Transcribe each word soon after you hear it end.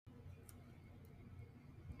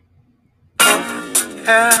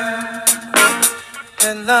Yeah,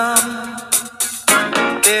 and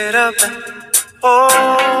get up and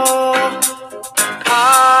oh,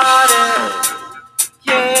 party,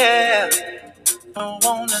 yeah. I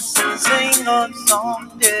wanna sing a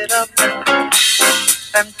song, get up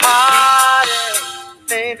and party,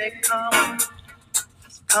 baby, come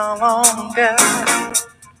on, girl,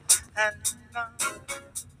 and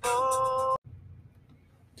oh.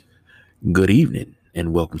 Good evening,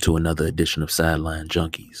 and welcome to another edition of Sideline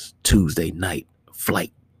Junkies Tuesday Night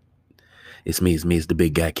Flight. It's me, it's the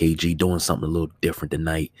big guy KG, doing something a little different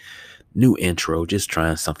tonight. New intro, just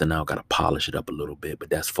trying something out. Gotta polish it up a little bit, but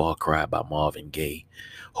that's Far Cry by Marvin Gaye.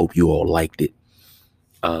 Hope you all liked it.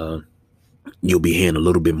 You'll be hearing a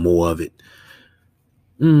little bit more of it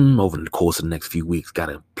over the course of the next few weeks.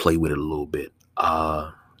 Gotta play with it a little bit.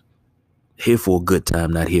 Here for a good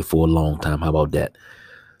time, not here for a long time. How about that?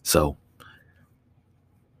 So,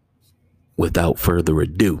 without further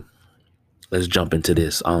ado, let's jump into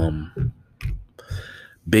this.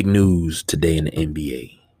 Big news today in the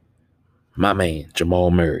NBA. My man, Jamal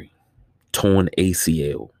Murray, torn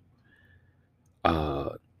ACL.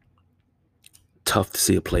 Tough to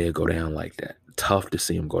see a player go down like that. Tough to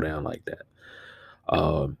see him go down like that.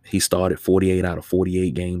 He started 48 out of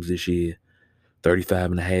 48 games this year, 35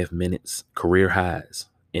 and a half minutes, career highs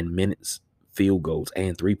in minutes, field goals,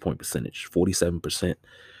 and three-point percentage, 47%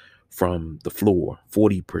 from the floor,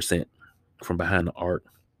 40% from behind the arc,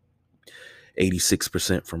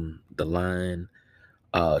 86% from the line,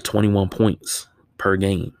 21 points per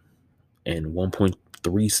game, and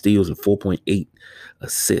 1.3 steals and 4.8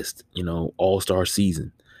 assists, all-star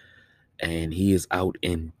season. And he is out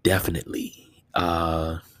indefinitely.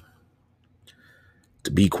 To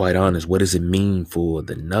be quite honest, what does it mean for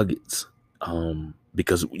the Nuggets?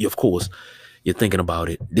 Because, of course, you're thinking about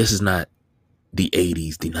it. This is not the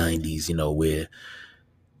 80s, the 90s, where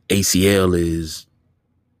ACL is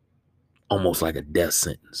almost like a death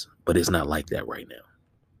sentence. But it's not like that right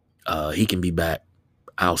now. He can be back,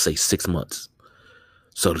 I'll say 6 months.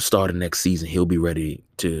 So to start of next season, he'll be ready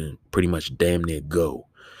to pretty much damn near go.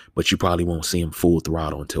 But you probably won't see him full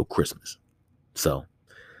throttle until Christmas. So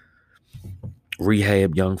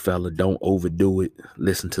rehab, young fella. Don't overdo it.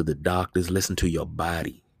 Listen to the doctors. Listen to your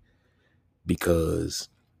body. Because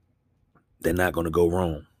they're not going to go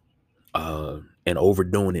wrong. And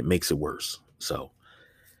overdoing it makes it worse. So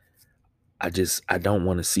I never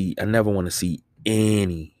want to see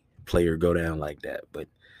any player go down like that. But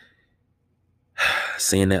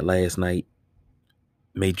seeing that last night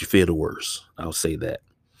made you feel the worst. I'll say that.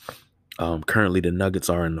 Currently, the Nuggets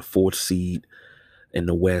are in the 4th seed in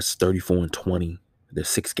the West, 34-20. They're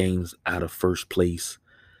 6 games out of first place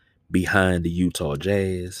behind the Utah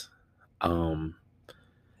Jazz. 8-2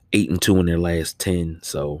 in their last 10.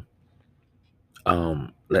 So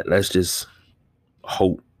let's just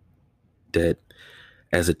hope that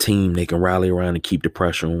as a team they can rally around and keep the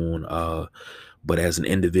pressure on. But as an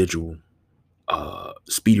individual,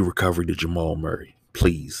 speedy recovery to Jamal Murray,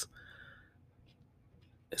 please.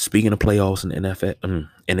 Speaking of playoffs in the NFL,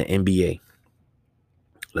 in the NBA,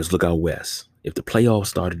 let's look out west. If the playoffs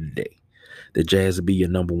started today, the Jazz would be your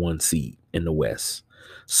number 1 seed in the West.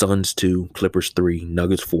 Suns 2, Clippers 3,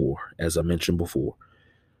 Nuggets 4, as I mentioned before.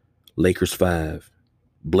 Lakers 5,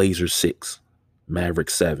 Blazers 6,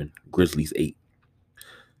 Mavericks 7, Grizzlies 8.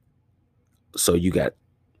 So you got,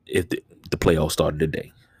 if the playoffs started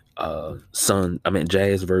today,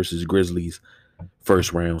 Jazz versus Grizzlies,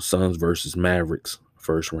 first round. Suns versus Mavericks,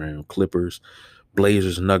 first round. Clippers,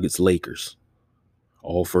 Blazers, Nuggets, Lakers,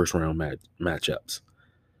 all first round matchups.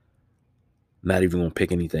 Not even gonna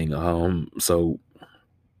pick anything. So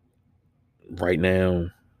right now,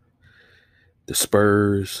 the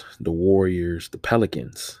Spurs, the Warriors, the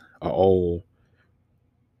Pelicans are all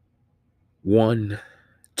 1,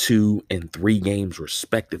 2, and 3 games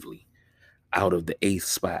respectively out of the 8th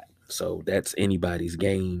spot. So that's anybody's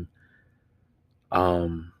game.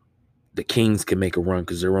 The Kings can make a run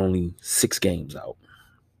because they're only 6 games out.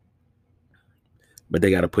 But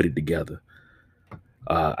they got to put it together.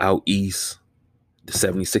 Out east, the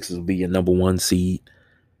 76ers will be your number 1 seed,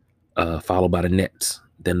 followed by the Nets,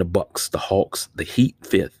 then the Bucks, the Hawks, the Heat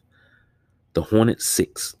 5th, the Hornets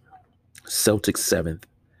 6th, Celtics 7th,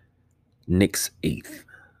 Knicks 8th.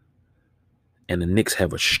 And the Knicks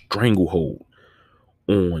have a stranglehold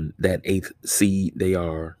on that 8th seed. They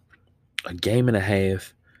are a game and a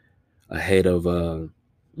half ahead of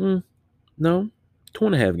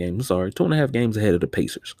 2.5 games. I'm sorry, 2.5 games ahead of the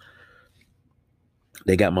Pacers.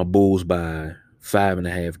 They got my Bulls by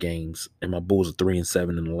 5.5 games, and my Bulls are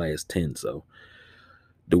 3-7 in the last 10. So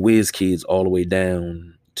the Wiz kids all the way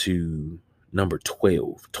down to number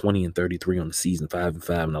 12, 20-33 on the season,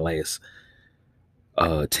 5-5 in the last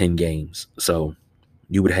 10 games. So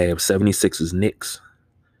you would have 76ers, Knicks,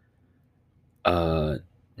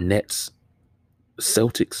 Nets,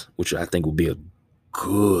 Celtics, which I think would be a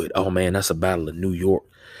good, oh man, that's a battle of New York.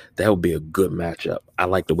 That would be a good matchup. I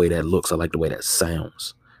like the way that looks. I like the way that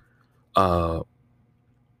sounds. No,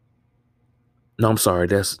 I'm sorry.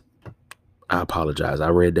 I apologize. I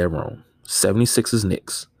read that wrong. 76ers,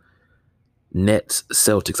 Knicks, Nets,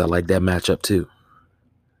 Celtics. I like that matchup too.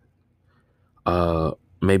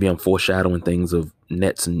 Maybe I'm foreshadowing things of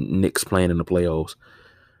Nets and Knicks playing in the playoffs.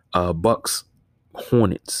 Bucks,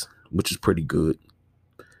 Hornets, which is pretty good.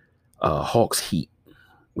 Hawks, Heat,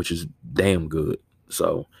 which is damn good.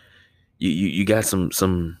 So you got some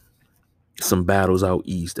battles out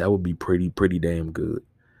east. That would be pretty damn good.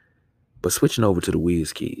 But switching over to the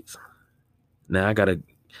Wiz Kids. Now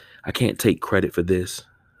I can't take credit for this.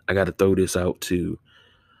 I gotta throw this out to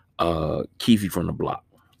Keefe from the block.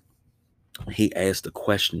 He asked a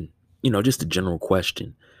question, just a general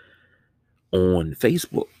question on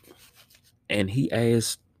Facebook. And he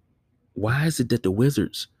asked, why is it that the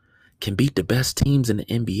Wizards can beat the best teams in the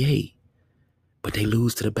NBA, but they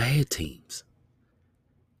lose to the bad teams?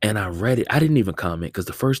 And I read it. I didn't even comment because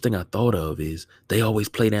the first thing I thought of is they always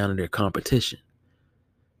play down in their competition.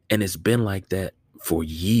 And it's been like that for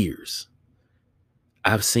years.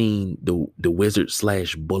 I've seen the Wizards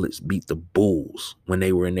 / Bullets beat the Bulls when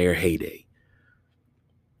they were in their heyday,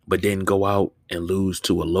 but then go out and lose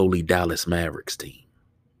to a lowly Dallas Mavericks team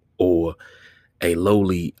or a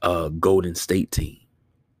lowly Golden State team.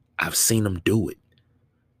 I've seen them do it.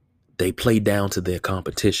 They play down to their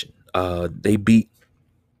competition. They beat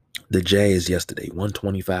the Jazz yesterday,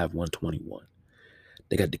 125-121.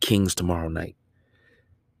 They got the Kings tomorrow night.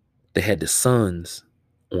 They had the Suns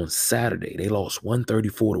on Saturday. They lost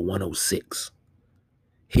 134-106.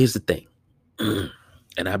 Here's the thing.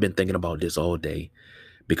 And I've been thinking about this all day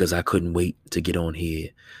because I couldn't wait to get on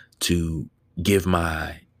here to give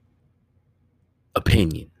my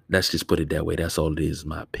opinion. Let's just put it that way. That's all it is,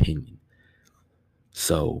 my opinion.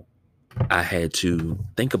 So I had to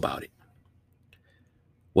think about it.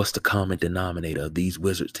 What's the common denominator of these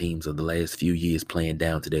Wizards teams of the last few years playing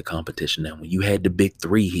down to their competition? Now, when you had the big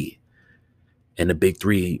three here, and the big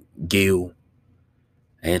three, Gil,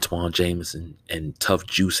 Antoine Jameson, and Tough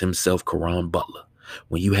Juice himself, Caron Butler,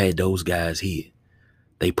 when you had those guys here,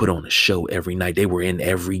 they put on a show every night. They were in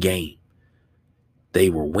every game. They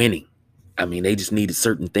were winning. I mean, they just needed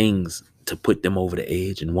certain things to put them over the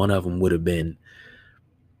edge, and one of them would have been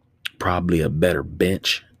probably a better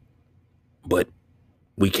bench, but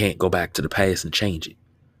we can't go back to the past and change it.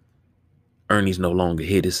 Ernie's no longer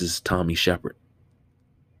here. This is Tommy Shepard.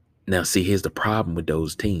 Now, see, here's the problem with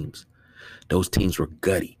those teams. Those teams were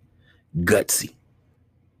gutsy.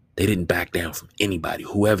 They didn't back down from anybody,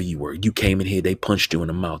 whoever you were. You came in here, they punched you in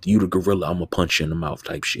the mouth. You the gorilla, I'm gonna punch you in the mouth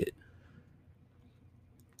type shit.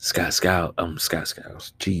 Scott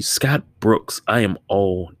Brooks, I am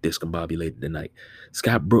all discombobulated tonight.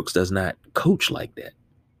 Scott Brooks does not coach like that,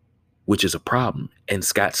 which is a problem. And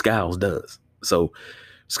Scott Skiles does. So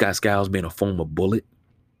Scott Skiles being a former Bullet,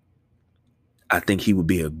 I think he would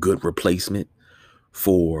be a good replacement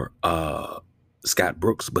for Scott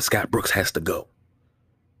Brooks, but Scott Brooks has to go.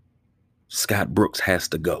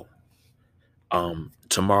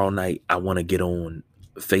 Tomorrow night, I want to get on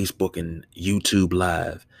Facebook and YouTube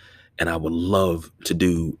Live, and I would love to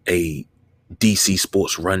do a DC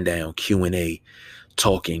Sports Rundown Q&A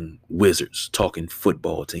talking Wizards, talking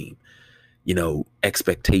football team,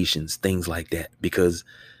 expectations, things like that, because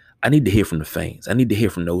I need to hear from the fans. I need to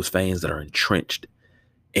hear from those fans that are entrenched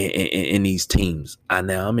in these teams.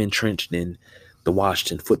 I'm entrenched in the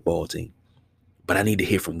Washington football team, but I need to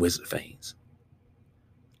hear from Wizard fans.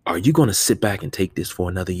 Are you going to sit back and take this for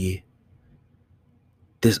another year?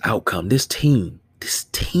 This outcome, this team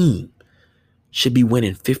should be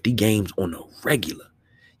winning 50 games on a regular.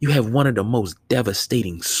 You have one of the most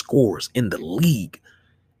devastating scorers in the league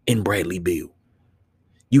in Bradley Beal.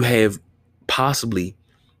 You have possibly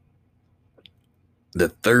the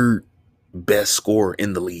third best scorer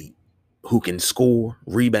in the league who can score,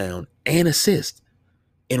 rebound, and assist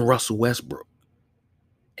in Russell Westbrook.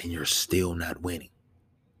 And you're still not winning.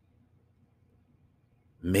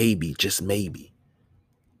 Maybe, just maybe,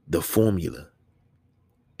 the formula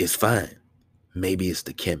is fine. Maybe it's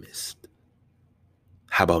the chemist.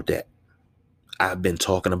 How about that? I've been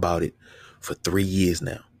talking about it for 3 years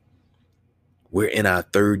now. We're in our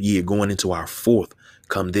third year, going into our fourth,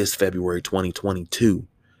 come this February 2022,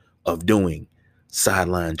 of doing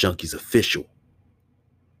Sideline Junkies official.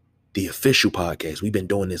 the official podcast. We've been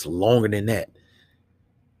doing this longer than that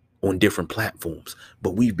on different platforms,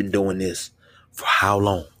 but we've been doing this for how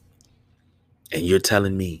long? And you're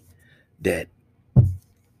telling me that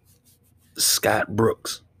Scott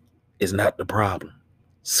Brooks is not the problem.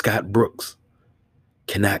 Scott Brooks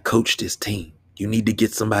cannot coach this team. You need to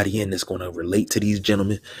get somebody in that's going to relate to these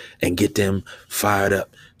gentlemen and get them fired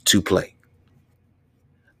up to play.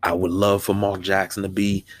 I would love for Mark Jackson to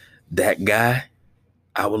be that guy.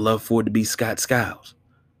 I would love for it to be Scott Skiles.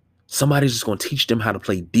 Somebody's just going to teach them how to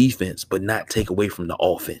play defense, but not take away from the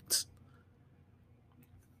offense.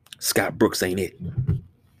 Scott Brooks ain't it.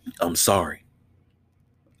 I'm sorry.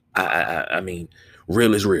 I mean,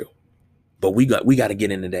 real is real. But we got to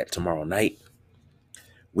get into that tomorrow night.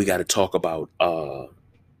 We got to talk about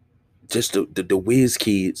just the whiz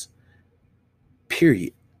kids,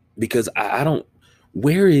 period. Because I don't,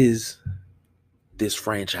 where is this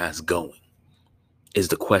franchise going is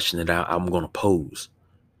the question that I'm going to pose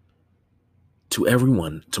to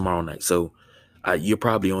everyone tomorrow night. So you're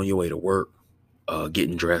probably on your way to work,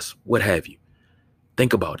 getting dressed, what have you.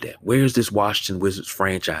 Think about that. Where is this Washington Wizards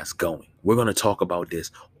franchise going? We're going to talk about this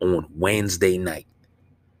on Wednesday night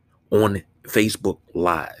on Facebook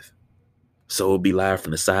Live. So it'll be live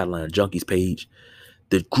from the Sideline Junkies page,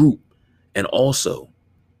 the group, and also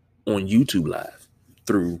on YouTube Live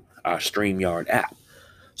through our StreamYard app.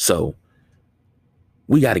 So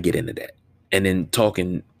we got to get into that. And then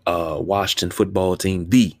talking Washington football team,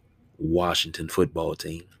 the Washington football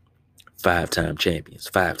team, five-time champions,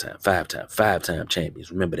 five-time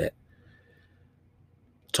champions. Remember that.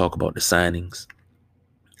 Talk about the signings,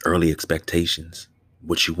 early expectations,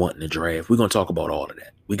 what you want in the draft. We're going to talk about all of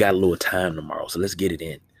that. We got a little time tomorrow, so let's get it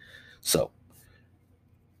in. So,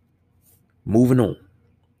 moving on.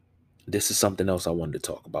 This is something else I wanted to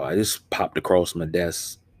talk about. I just popped across my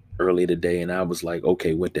desk earlier today, and I was like,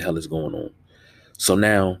 okay, what the hell is going on? So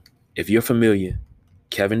now, if you're familiar,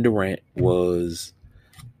 Kevin Durant was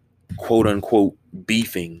quote unquote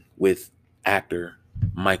beefing with actor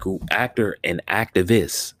and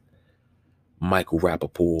activist Michael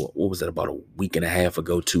Rappaport. What was that, about a week and a half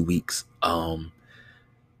ago, 2 weeks?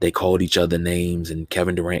 They called each other names, and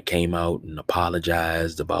Kevin Durant came out and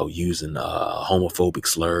apologized about using a homophobic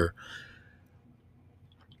slur.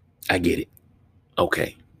 I get it.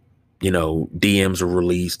 Okay. DMs were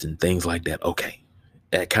released and things like that. Okay.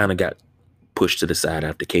 That kind of got pushed to the side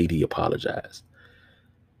after KD apologized.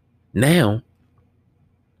 Now,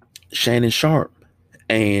 Shannon Sharpe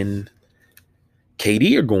and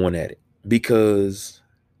KD are going at it because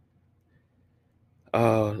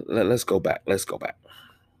let's go back.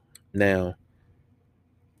 Now,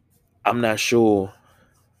 I'm not sure.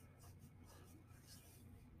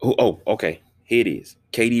 Okay. Here it is.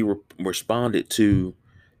 KD responded to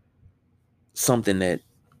something that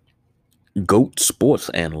GOAT Sports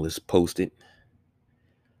Analyst posted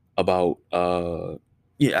about, I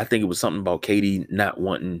think it was something about KD not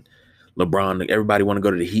wanting LeBron. Everybody want to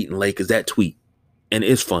go to the Heat and Lakers. That tweet. And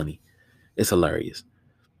it's funny. It's hilarious.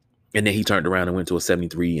 And then he turned around and went to a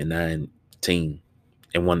 73-9 team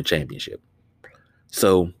and won the championship.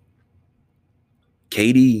 So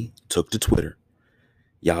KD took to Twitter.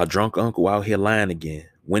 Y'all drunk uncle out here lying again.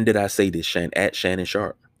 When did I say this, at Shannon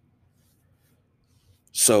Sharpe?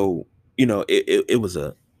 So, it was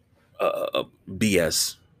a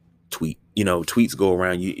BS tweet. Tweets go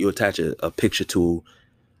around. You attach a picture to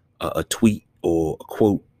a tweet or a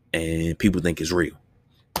quote, and people think it's real.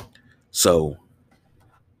 So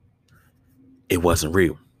it wasn't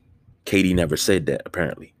real. KD never said that,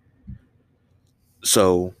 apparently.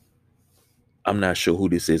 So I'm not sure who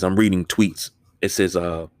this is. I'm reading tweets. It says,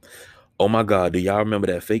 oh my God, do y'all remember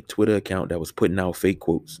that fake Twitter account that was putting out fake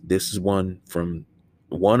quotes? This is one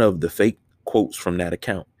of the fake quotes from that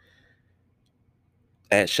account.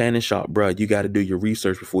 At Shannon Sharpe, bruh, you got to do your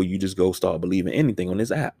research before you just go start believing anything on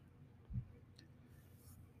this app.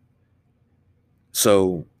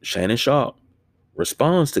 So Shannon Sharpe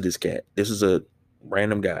responds to this cat. This is a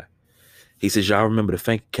random guy. He says, y'all remember the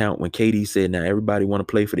fake account when KD said, now everybody want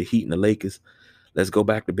to play for the Heat and the Lakers. Let's go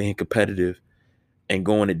back to being competitive and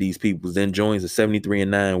going at these people. Then joins the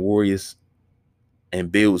 73-9 Warriors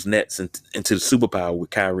and builds Nets into the superpower with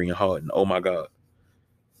Kyrie and Harden. Oh my God.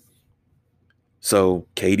 So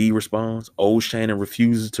KD responds, old Shannon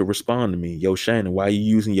refuses to respond to me. Yo, Shannon, why are you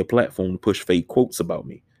using your platform to push fake quotes about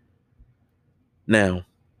me? Now,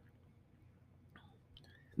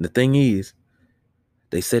 the thing is,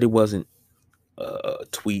 they said it wasn't a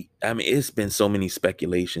tweet. I mean, it's been so many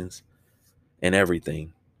speculations and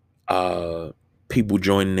everything. People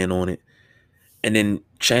joining in on it. And then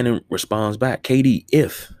Shannon responds back, KD,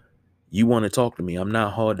 if You want to talk to me, I'm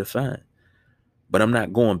not hard to find. But I'm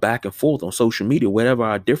not going back and forth on social media. Whatever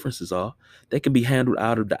our differences are, they can be handled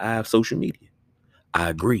out of the eye of social media. I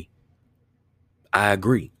agree.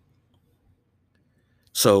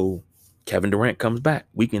 So Kevin Durant comes back.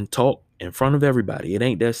 We can talk in front of everybody. It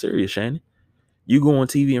ain't that serious, Shannon. You go on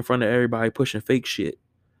TV in front of everybody pushing fake shit,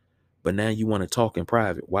 but now you want to talk in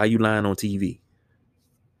private. Why are you lying on TV?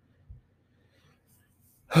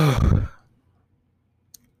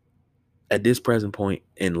 At this present point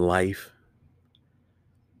in life,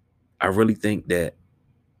 I really think that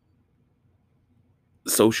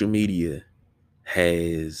social media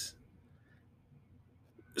has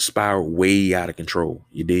spiraled way out of control.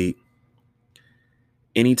 You dig?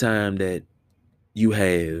 Anytime that you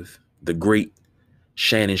have the great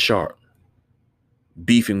Shannon Sharpe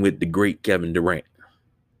beefing with the great Kevin Durant,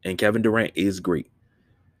 and Kevin Durant is great.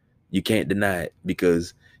 You can't deny it,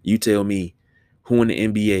 because you tell me who in the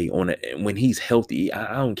NBA when he's healthy,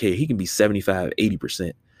 I don't care. He can be 75,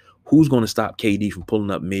 80%. Who's going to stop KD from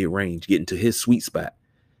pulling up mid-range, getting to his sweet spot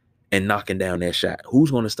and knocking down that shot?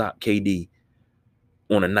 Who's going to stop KD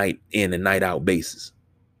on a night in and night out basis?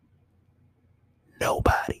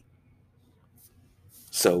 Nobody.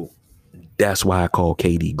 So that's why I call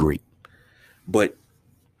KD great. But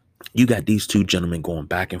you got these two gentlemen going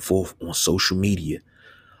back and forth on social media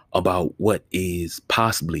about what is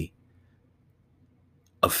possibly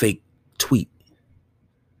a fake tweet.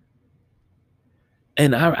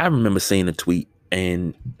 And I remember seeing the tweet,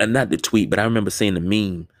 and not the tweet, but I remember seeing the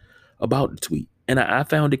meme about the tweet. And I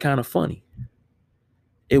found it kind of funny.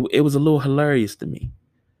 It was a little hilarious to me.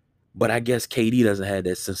 But I guess KD doesn't have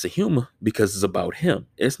that sense of humor because it's about him.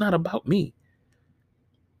 It's not about me.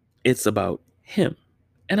 It's about him.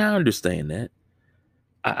 And I understand that.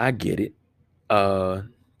 I get it.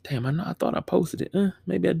 Damn, I thought I posted it.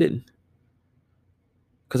 Maybe I didn't.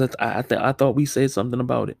 Because I thought we said something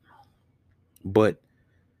about it. But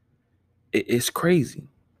it's crazy.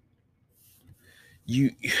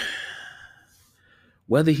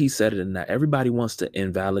 Whether he said it or not, everybody wants to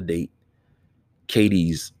invalidate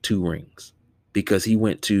KD's 2 rings because he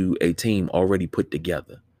went to a team already put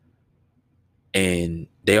together. And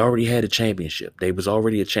they already had a championship. They was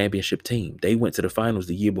already a championship team. They went to the finals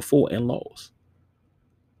the year before and lost.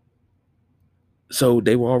 So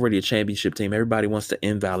they were already a championship team. Everybody wants to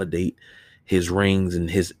invalidate his rings and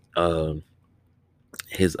his finals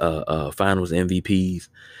MVPs.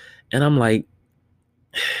 And I'm like,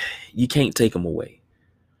 you can't take them away.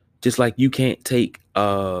 Just like you can't take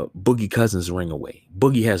Boogie Cousins' ring away.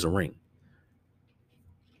 Boogie has a ring.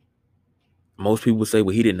 Most people say,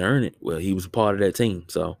 well, he didn't earn it. Well, he was a part of that team.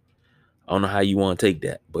 So I don't know how you want to take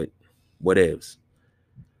that, but whatevs.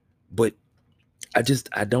 But I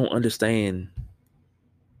don't understand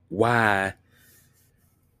why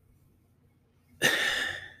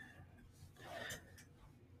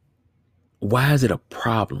is it a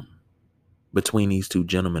problem between these two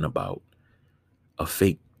gentlemen about a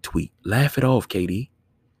fake tweet? Laugh it off, KD.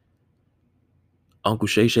 Uncle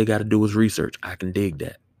Shay got to do his research. I can dig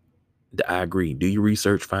that. I agree. Do your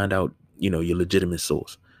research, find out, your legitimate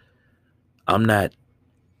source. I'm not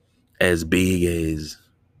as big as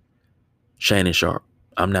Shannon Sharpe.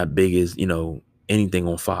 I'm not big as, anything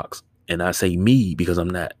on Fox. And I say me because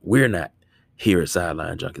we're not here at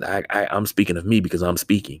Sideline Junkies. I'm speaking of me because I'm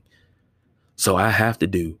speaking. So I have to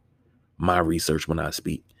do my research when I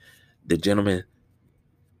speak. The gentlemen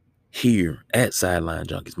here at Sideline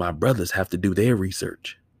Junkies, my brothers, have to do their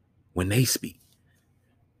research when they speak.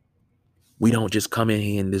 We don't just come in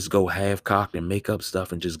here and just go half-cocked and make up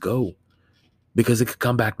stuff and just go. Because it could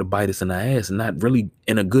come back to bite us in the ass, and not really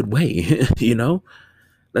in a good way,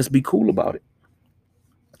 Let's be cool about it.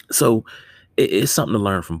 So it's something to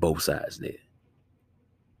learn from both sides there.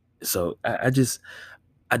 So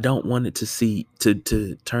I don't want it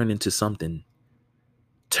to turn into something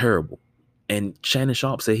terrible. And Shannon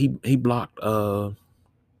Sharpe said he blocked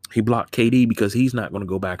KD because he's not going to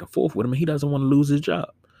go back and forth with him, and he doesn't want to lose his job.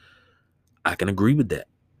 I can agree with that.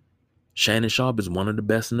 Shannon Sharpe is one of the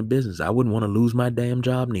best in the business. I wouldn't want to lose my damn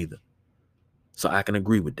job neither. So I can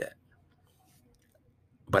agree with that.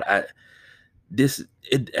 But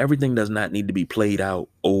everything does not need to be played out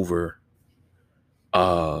over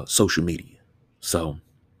social media. So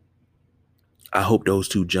I hope those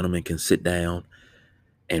two gentlemen can sit down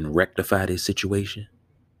and rectify this situation,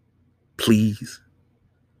 please.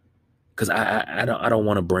 Because I don't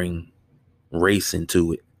want to bring race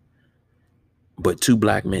into it. But two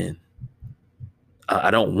black men, I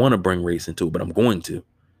don't want to bring race into it, but I'm going to.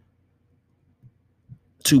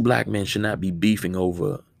 Two black men should not be beefing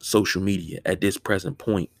over social media at this present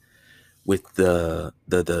point with the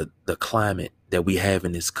climate that we have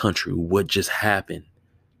in this country, what just happened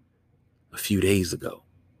a few days ago,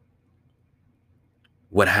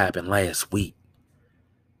 what happened last week.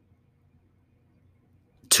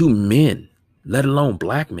 2 men, let alone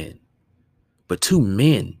black men, but 2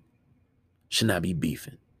 men should not be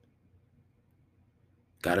beefing.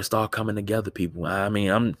 Gotta start coming together, people. I mean,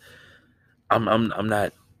 I'm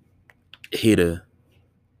not here to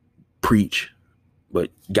preach, but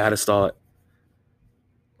gotta start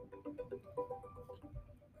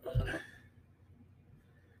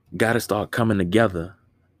coming together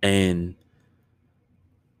and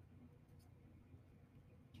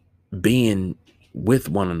being with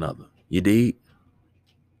one another. You dig?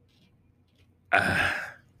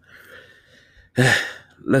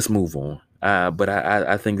 Let's move on. But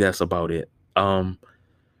I think that's about it.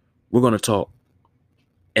 We're gonna talk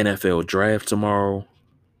NFL draft tomorrow.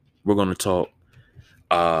 We're gonna talk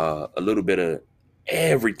a little bit of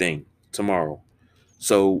everything tomorrow.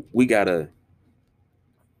 So we got a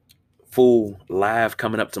full live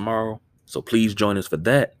coming up tomorrow. So please join us for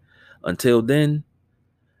that. Until then,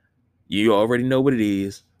 you already know what it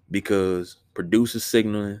is, because producer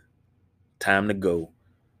signaling, time to go.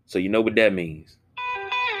 So you know what that means.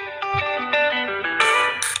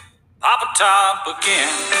 Pop a top again.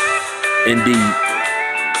 Indeed.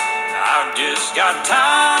 I've just got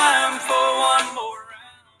time for one more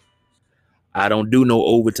round. I don't do no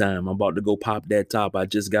overtime. I'm about to go pop that top. I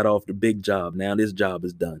just got off the big job. Now this job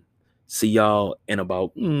is done. See y'all in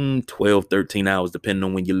about 12, 13 hours, depending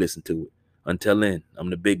on when you listen to it. Until then, I'm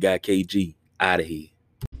the big guy KG, out of here.